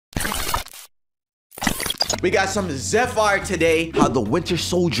We got some Zephfire today. How the Winter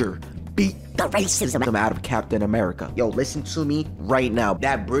Soldier beat the racism out of Captain America. Yo, listen to me right now.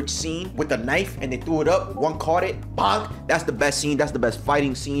 That bridge scene with the knife and they threw it up, one caught it, bonk. That's the best scene. That's the best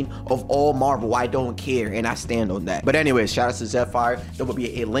fighting scene of all Marvel. I don't care, and I stand on that. But anyways, shout out to Zephfire. There will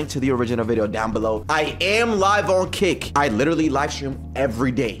be a link to the original video down below. I am live on Kick. I literally live stream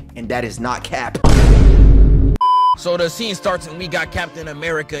every day, and that is not cap. So the scene starts and we got Captain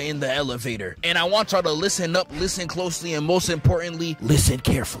America in the elevator. And I want y'all to listen up, listen closely, and most importantly, listen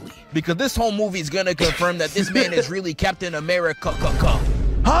carefully. Because this whole movie is gonna confirm that this man is really Captain America.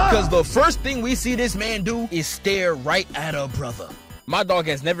 Because the first thing we see this man do is stare right at a brother. My dog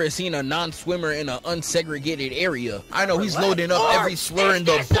has never seen a non-swimmer in an unsegregated area. I know he's loading up every slur in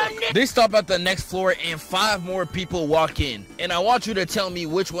the book. They stop at the next floor and 5 more people walk in. And I want you to tell me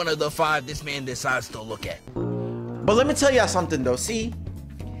which one of the 5 this man decides to look at. But let me tell y'all something though. See,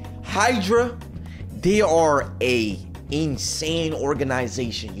 Hydra, they are a insane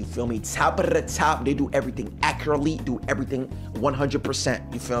organization. You feel me? Top of the top, they do everything accurately, do everything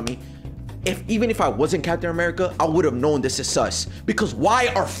 100%. You feel me? Even if I wasn't Captain America, I would have known this is sus. Because why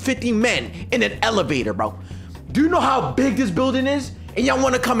are 50 men in an elevator, bro? Do you know how big this building is? And y'all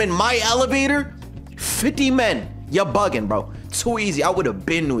want to come in my elevator? 50 men. You're bugging, bro. Too easy. I would have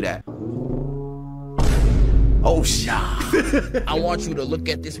been knew that. Oh, shit. I want you to look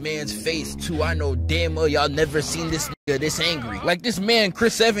at this man's face, too. I know damn well y'all never seen this nigga this angry. Like, this man,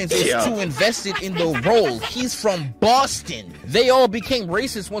 Chris Evans, is too invested in the role. He's from Boston. They all became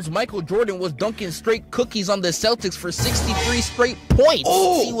racist once Michael Jordan was dunking straight cookies on the Celtics for 63 straight points.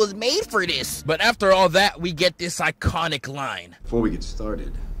 Oh. He was made for this. But after all that, we get this iconic line. Before we get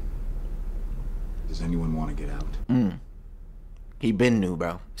started, does anyone want to get out? He been new,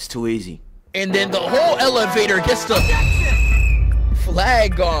 bro. It's too easy. And then the whole elevator gets the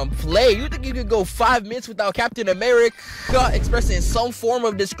flag on play. You think you could go 5 minutes without Captain America expressing some form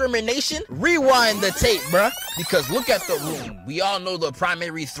of discrimination? Rewind the tape, bruh. Because look at the room. We all know the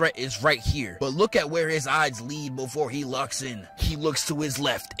primary threat is right here. But look at where his eyes lead before he locks in. He looks to his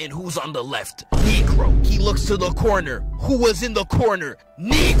left. And who's on the left? Negro. He looks to the corner. Who was in the corner?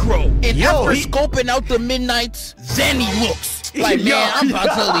 Negro. And after scoping out the midnights, then he looks. Like, man, I'm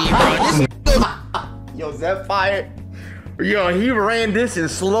about to leave, bro. Yo, Zephfire. Yo, he ran this in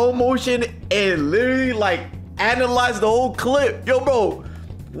slow motion and literally like analyzed the whole clip. Yo, bro,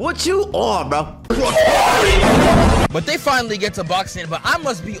 what you on, bro? But they finally get to boxing, but I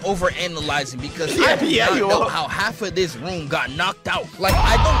must be over-analyzing because I do not know how half of this room got knocked out. Like,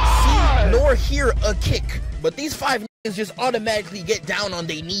 I don't see nor hear a kick, but these 5 niggas just automatically get down on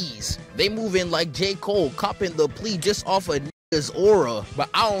their knees. They move in like J. Cole, copping the plea just off a his aura, but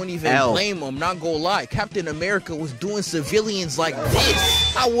I don't even blame him, not gonna lie. Captain America was doing civilians like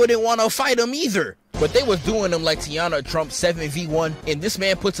this. I wouldn't want to fight him either. But they was doing him like Tiana Trump 7v1, and this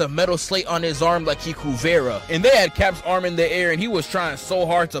man puts a metal slate on his arm like he Kuvera. And they had Cap's arm in the air, and he was trying so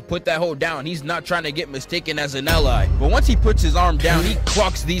hard to put that hoe down. He's not trying to get mistaken as an ally. But once he puts his arm down, he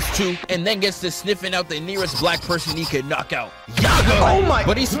clocks these 2, and then gets to sniffing out the nearest black person he could knock out. Yaga! Oh my!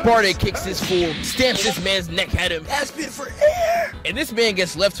 But he Sparta kicks this fool, stamps this man's neck at him, asking for air! And this man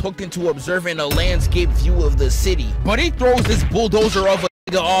gets left hooked into observing a landscape view of the city. But he throws this bulldozer of a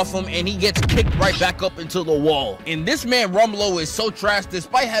off him and he gets kicked right back up into the wall. And this man Rumlow is so trash,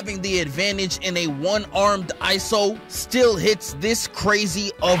 despite having the advantage in a one-armed ISO, still hits this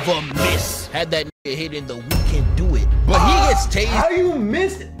crazy of a miss. Had that nigga hit in the we can do it, but he gets tased. How you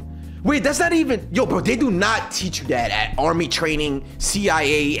missed it? Wait, that's not even, yo, bro, they do not teach you that at army training,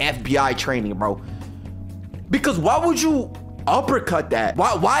 CIA, FBI training, bro. Because why would you uppercut that?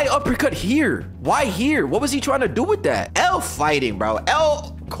 Why uppercut here? Why here? What was he trying to do with that? L fighting, bro.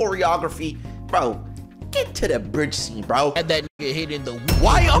 L choreography, bro. Get to the bridge scene, bro. Had that nigga hit in the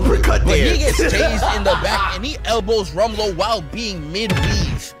why uppercut but there? He gets tased in the back and he elbows Rumlow while being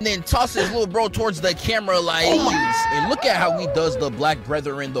mid-weave, and then tosses little bro towards the camera like and look at how he does the black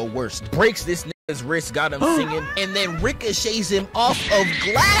brethren the worst. Breaks this nigga's wrist, got him singing, and then ricochets him off of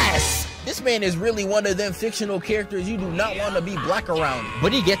glass. This man is really one of them fictional characters you do not want to be black around.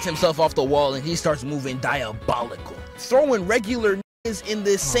 But he gets himself off the wall and he starts moving diabolical, throwing regular niggas in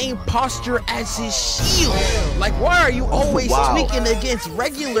the same posture as his shield. Like, why are you always tweaking against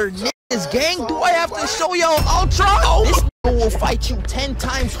regular niggas, gang? Do I have to show y'all Ultron? This nigga will fight you 10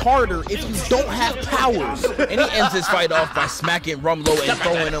 times harder if you don't have powers. And he ends his fight off by smacking Rumlow and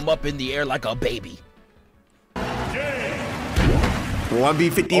throwing him up in the air like a baby.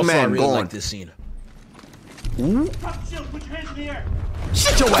 1v50 man, I really going. like this scene. Drop the shield, put your hands in the air.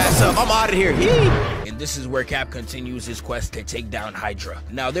 Shut your ass up. I'm out of here. And this is where Cap continues his quest to take down Hydra.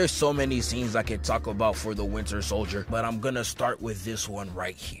 Now, there's so many scenes I could talk about for the Winter Soldier, but I'm gonna start with this one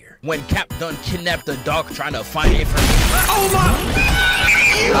right here. When Cap done kidnapped the dog trying to find information. Oh my!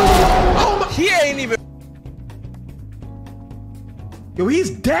 Oh my! He ain't even. Yo, he's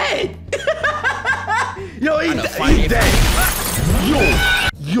dead. Yo, he's dead.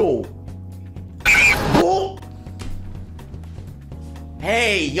 Yo. Oh.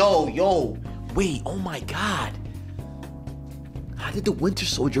 Hey, yo. Wait, oh my God. How did the Winter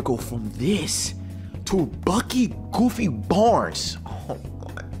Soldier go from this to Bucky Goofy Barnes? Oh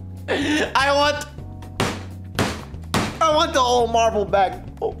my. I want the old Marvel back.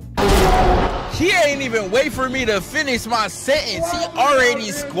 Oh. He ain't even wait for me to finish my sentence. He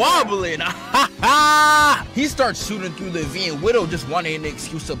already squabbling. He starts shooting through the V, and Widow just wanted an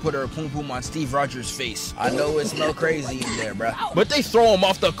excuse to put her poom poom on Steve Rogers' face. I know it smells crazy in there, bruh. But they throw him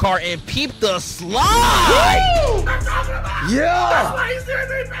off the car and peep the slide. Yeah. That's why he's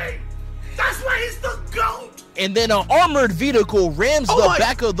MVP. That's why he's the GOAT. And then an armored vehicle rams the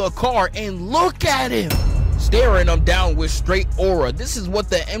back of the car, and look at him. Staring them down with straight aura. This is what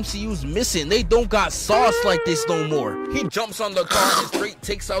the MCU's missing. They don't got sauce like this no more. He jumps on the car and straight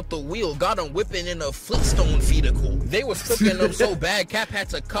takes out the wheel. Got him whipping in a Flintstone vehicle. They was cooking them so bad, Cap had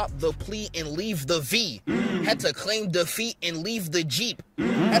to cop the plea and leave the V. Had to claim defeat and leave the Jeep.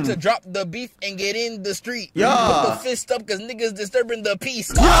 Had to drop the beef and get in the street. Yeah. Put the fist up because niggas disturbing the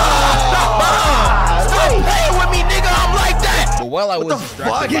peace. Yeah. Stop playing with me, nigga. I'm like that. But while I was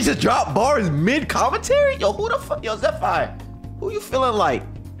distracted, fuck? He just dropped bars mid-commentary? Yo, who the fuck? Yo, Zephfire. Who you feeling like?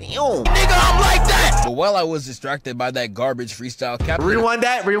 Damn. Nigga, I'm like that. But while I was distracted by that garbage freestyle, Cap. Rewind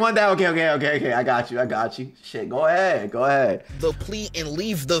that. Okay. I got you. Shit, go ahead. The plea and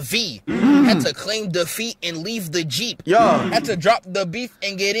leave the V. Had to claim defeat and leave the Jeep. Yo. Had to drop the beef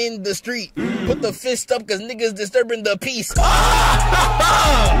and get in the street. Put the fist up because niggas disturbing the peace.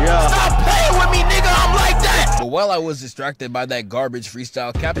 Yeah. Stop playing with me, nigga. I'm like that. But while I was distracted by that garbage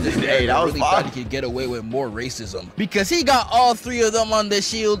freestyle, Captain America really thought he could get away with more racism because he got all three of them on the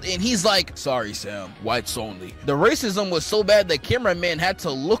shield, and he's like, sorry, Sam, whites only. The racism was so bad the cameraman had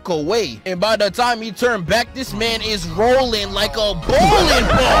to look away, and by the time he turned back, this man is rolling like a bowling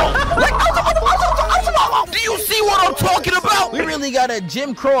ball. Do you see what I'm talking about? We really got a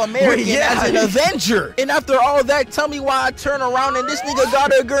Jim Crow American as an Avenger. And after all that, tell me why I turn around and this nigga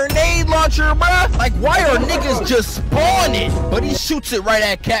got a grenade launcher, bruh. Like, why are niggas just spawning? But he shoots it right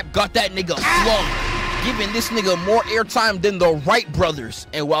at Cap, got that nigga flung, giving this nigga more airtime than the Wright brothers.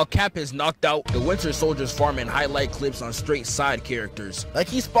 And while Cap is knocked out, the Winter Soldier's farming highlight clips on straight side characters. Like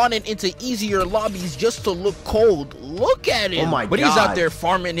he's spawning into easier lobbies just to look cold. Look at him. Oh my but God. He's out there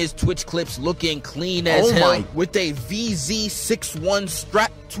farming his Twitch clips looking clean as hell with a VZ61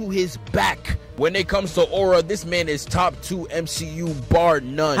 strapped to his back. When it comes to aura, this man is top 2 MCU bar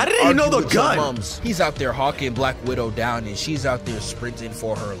none. How did he know the gun? He's out there hawking Black Widow down, and she's out there sprinting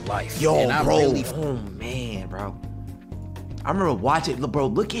for her life. Yo, and bro. Oh man, bro. I remember watching, bro.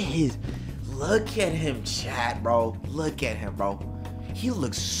 Look at him, chat, bro. Look at him, bro. He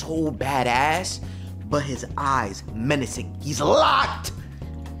looks so badass, but his eyes menacing. He's locked.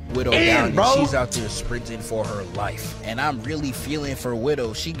 Widow down, and she's out there sprinting for her life. And I'm really feeling for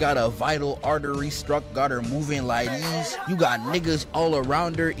Widow. She got a vital artery struck, got her moving like these. You got niggas all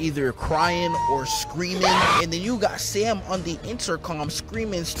around her either crying or screaming. And then you got Sam on the intercom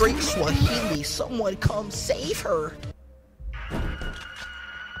screaming straight Swahili, someone come save her.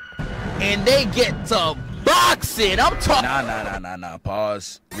 And they get to boxing. I'm talking. Nah.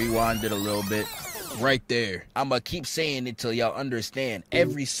 Pause. Rewind it a little bit. Right there. I'ma keep saying it till y'all understand.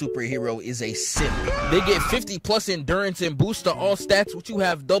 Every superhero is a simp. They get 50+ endurance and boost to all stats, which you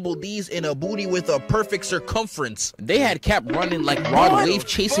have double D's and a booty with a perfect circumference. They had Cap running like Rod Wave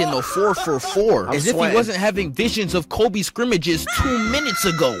chasing the 4-for-4 as if he wasn't having visions of Kobe scrimmages 2 minutes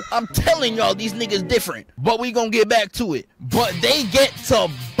ago. I'm telling y'all, these niggas different, but we gonna get back to it. But they get to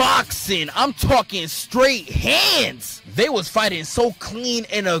boxing. I'm talking straight hands. They was fighting so clean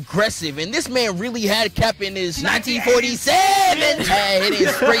and aggressive, and this man really had Cap in his 1947 hitting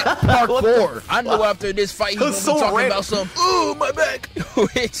straight parkour. I know after this fight he gonna be talking about some, ooh, my back,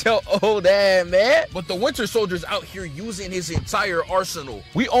 with your old ass, man. But the Winter Soldier's out here using his entire arsenal.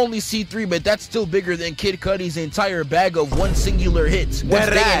 We only see 3, but that's still bigger than Kid Cudi's entire bag of one singular hit. Once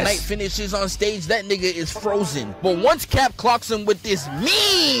Day and Night finishes on stage, that nigga is frozen. But once Cap clocks him with this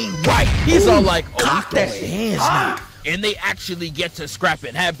mean right, he's all like, oh, we throwing hands now. And they actually get to scrap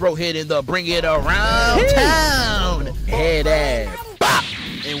it. Have bro hit in the bring it around town. Head ass. Bop.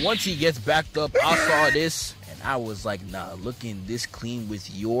 And once he gets backed up, I saw this. And I was like, nah, looking this clean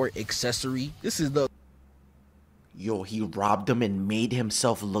with your accessory, this is the... Yo, he robbed him and made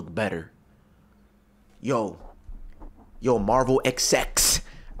himself look better. Yo, Marvel XX,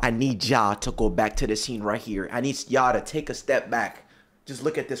 I need y'all to go back to the scene right here. I need y'all to take a step back. Just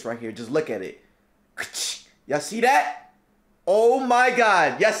look at this right here. Just look at it. Y'all see that? Oh my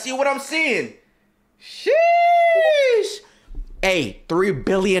God. Y'all see what I'm seeing? Sheesh. Hey, $3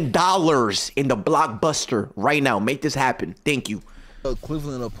 billion in the blockbuster right now. Make this happen. Thank you.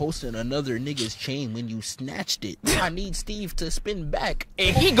 Equivalent of posting another nigga's chain when you snatched it. I need Steve to spin back,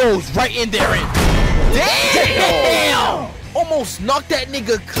 and he goes right in there and damn! Almost knocked that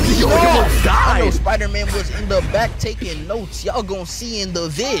nigga clean off. I know Spider-Man was in the back taking notes. Y'all gonna see in the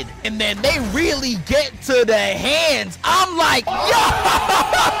vid. And then they really get to the hands. I'm like, yo!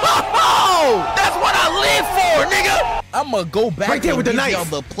 That's what I live for, nigga! I'ma go back right there with the knife. Y'all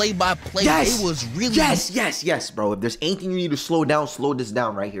the play-by-play. Yes. It was really... Yes, bro. If there's anything you need to slow down, slow this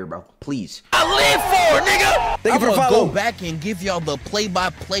down right here, bro. Please. I live for, nigga! Thank you for I'ma following. go back and give y'all the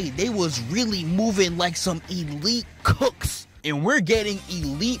play-by-play. They was really moving like some elite cooks. And we're getting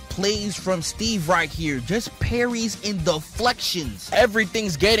elite plays from Steve right here. Just parries and deflections.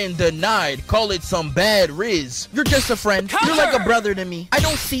 Everything's getting denied. Call it some bad riz. You're just a friend. Cover! You're like a brother to me. I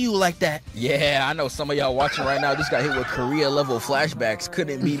don't see you like that. Yeah, I know some of y'all watching right now. This got hit with Korea level flashbacks.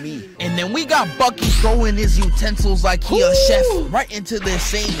 Couldn't be me. And then we got Bucky throwing his utensils like he a chef right into the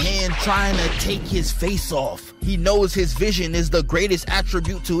same hand, trying to take his face off. He knows his vision is the greatest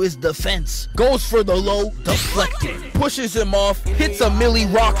attribute to his defense. Goes for the low, deflected. Pushes him off, hits a Millie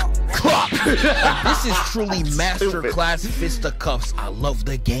Rock, clock. This is truly masterclass fisticuffs. I love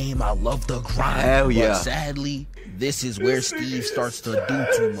the game, I love the grind. Hell yeah. But sadly, this is where Steve starts to do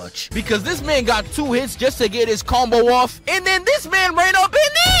too much. Because this man got 2 hits just to get his combo off, and then this man ran up in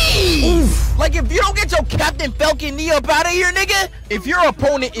knees! Oof. Like, if you don't get your Captain Falcon knee up out of here, nigga, if your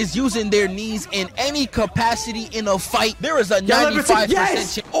opponent is using their knees in any capacity in a fight, there is a 95%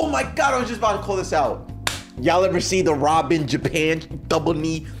 chance. Oh my God, I was just about to call this out. Y'all ever see the Robin Japan double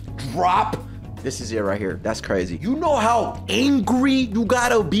knee drop? This is it right here. That's crazy. You know how angry you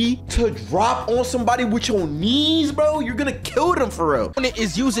gotta be to drop on somebody with your knees, bro? You're gonna kill them for real. When it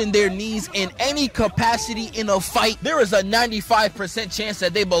is using their knees in any capacity in a fight, there is a 95% chance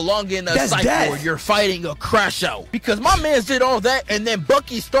that they belong in a site where you're fighting a crash out. Because my mans did all that, and then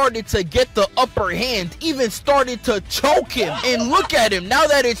Bucky started to get the upper hand, even started to choke him. And look at him. Now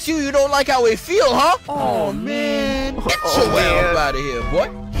that it's you don't like how it feel, huh? Oh, man. Get your ass out of here, boy.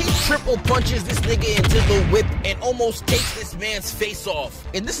 He triple punches this nigga into the whip and almost takes this man's face off.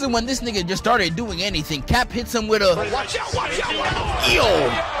 And this is when this nigga just started doing anything. Cap hits him with a watch out, watch out, watch out. Yo!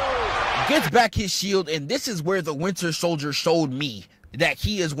 Gets back his shield, and this is where the Winter Soldier showed me that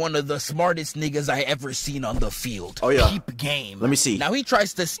he is one of the smartest niggas I ever seen on the field. Oh yeah. Keep game. Let me see. Now he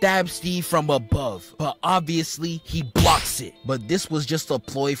tries to stab Steve from above, but obviously he blocks it. But this was just a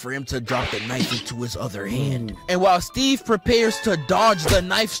ploy for him to drop the knife into his other hand. And while Steve prepares to dodge the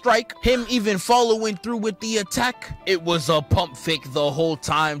knife strike, him even following through with the attack, it was a pump fake the whole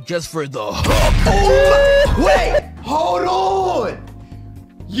time just for the hook. Oh, wait, hold on.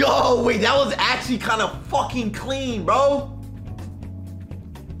 Yo, wait, that was actually kind of fucking clean, bro.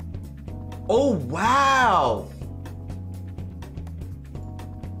 Oh, wow.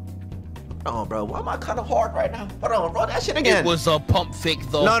 Oh, bro, why am I kind of hard right now? Hold on, bro, that shit again. It was a pump fake,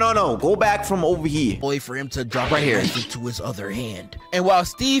 though. No. Go back from over here. Boy, for him to drop right here into his other hand. And while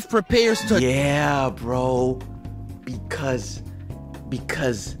Steve prepares to... Yeah, bro. Because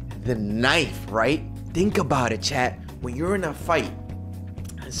the knife, right? Think about it, chat. When you're in a fight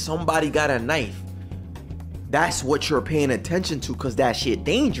and somebody got a knife, that's what you're paying attention to, because that shit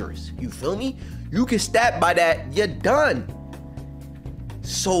dangerous. You feel me? You get stabbed by that, you're done.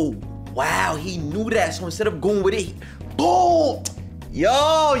 So, wow, he knew that. So instead of going with it, boom.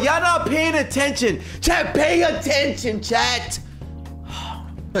 Yo, y'all not paying attention. Chat, pay attention, chat.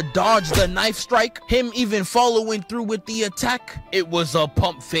 To dodge the knife strike, him even following through with the attack, it was a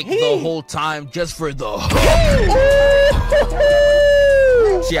pump fake the whole time just for the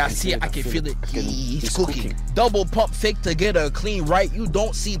See, I see it, I can feel it. He's cooking. Double pump fake to get a clean right. You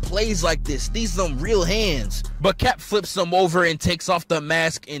don't see plays like this. These some real hands. But Cap flips him over and takes off the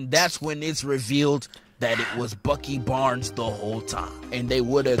mask, and that's when it's revealed that it was Bucky Barnes the whole time. And they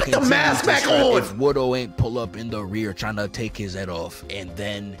would have continued the mask back on if Woodrow ain't pull up in the rear trying to take his head off. And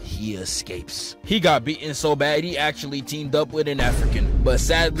then he escapes. He got beaten so bad he actually teamed up with an African. But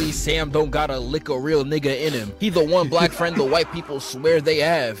sadly, Sam don't got a lick of real nigga in him. He the one black friend the white people swear they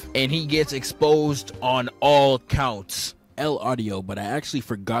have. And he gets exposed on all counts. L audio, but I actually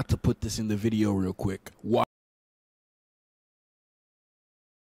forgot to put this in the video real quick. Why?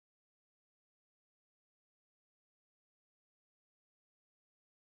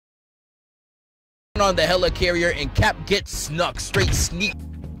 on the helicarrier and Cap gets snuck, straight sneak.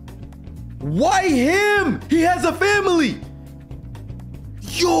 Why him? He has a family.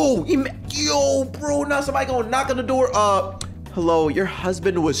 Yo, bro, now somebody gonna knock on the door. Hello, your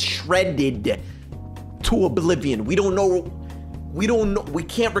husband was shredded to oblivion. We don't know, we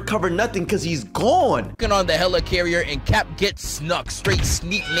can't recover nothing because he's gone. On the helicarrier and Cap gets snuck, straight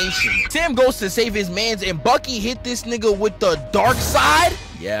sneak nation. Sam goes to save his mans and Bucky hit this nigga with the dark side.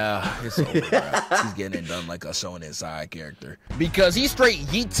 Yeah, it's over. He's getting it done like a shonen side character. Because he straight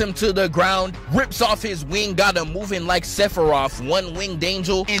yeets him to the ground, rips off his wing, got him moving like Zephfire, one winged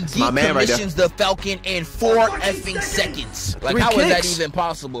angel, and decommissions the Falcon in 4 effing seconds. Like, how is that even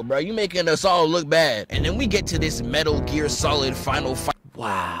possible, bro? You making us all look bad. And then we get to this Metal Gear Solid final fight.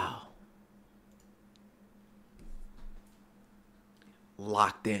 Wow.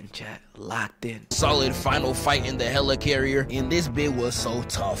 Locked in, chat. Locked in. Solid final fight in the helicarrier, and this bit was so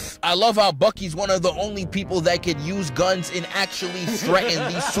tough. I love how Bucky's one of the only people that could use guns and actually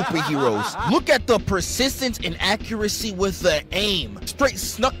threaten these superheroes. Look at the persistence and accuracy with the aim. Straight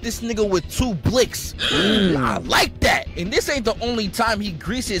snuck this nigga with 2 blicks. I like that. And this ain't the only time he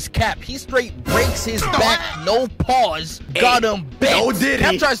greases Cap. He straight breaks his back, no pause. Got him bent. Oh, did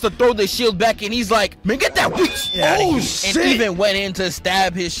Cap he? tries to throw the shield back, and he's like, man, get that witch. Oh, shit. And even went in to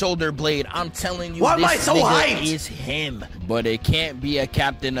stab his shoulder blade. I'm telling you, this nigga is him. But it can't be a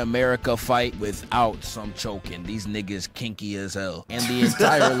Captain America fight without some choking. These niggas kinky as hell. And the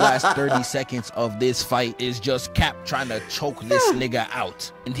entire last 30 seconds of this fight is just Cap trying to choke this nigga out.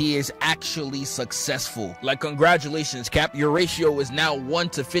 And he is actually successful. Like, congratulations, Cap. Your ratio is now 1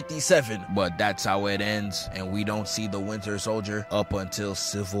 to 57. But that's how it ends. And we don't see the Winter Soldier up until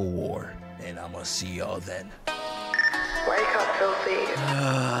Civil War. And I'ma see y'all then. Wake up, filthy.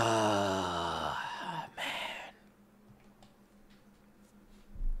 Man.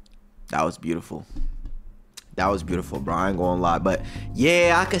 That was beautiful. That was beautiful, bro. I ain't gonna lie. But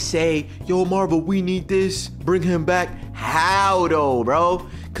yeah, I could say, yo, Marvel, we need this. Bring him back. How though, bro?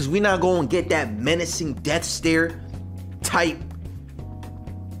 Because we not gonna get that menacing death stare type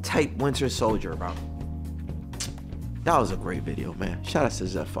Winter Soldier, bro. That was a great video, man. Shout out to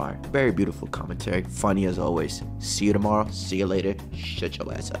Zephfire. Very beautiful commentary. Funny as always. See you tomorrow. See you later. Shut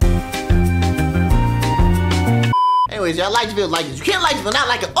your ass up. Anyways, y'all like the video, like this. You can't like it, but not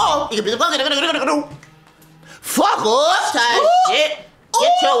like it. Oh, you can be the fuck off type shit.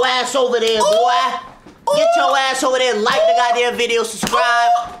 Get your ass over there, boy. Get your ass over there. Like the goddamn video.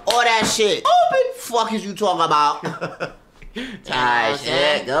 Subscribe. All that shit. Fuck is you talking about? Tight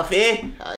shit. Guffy.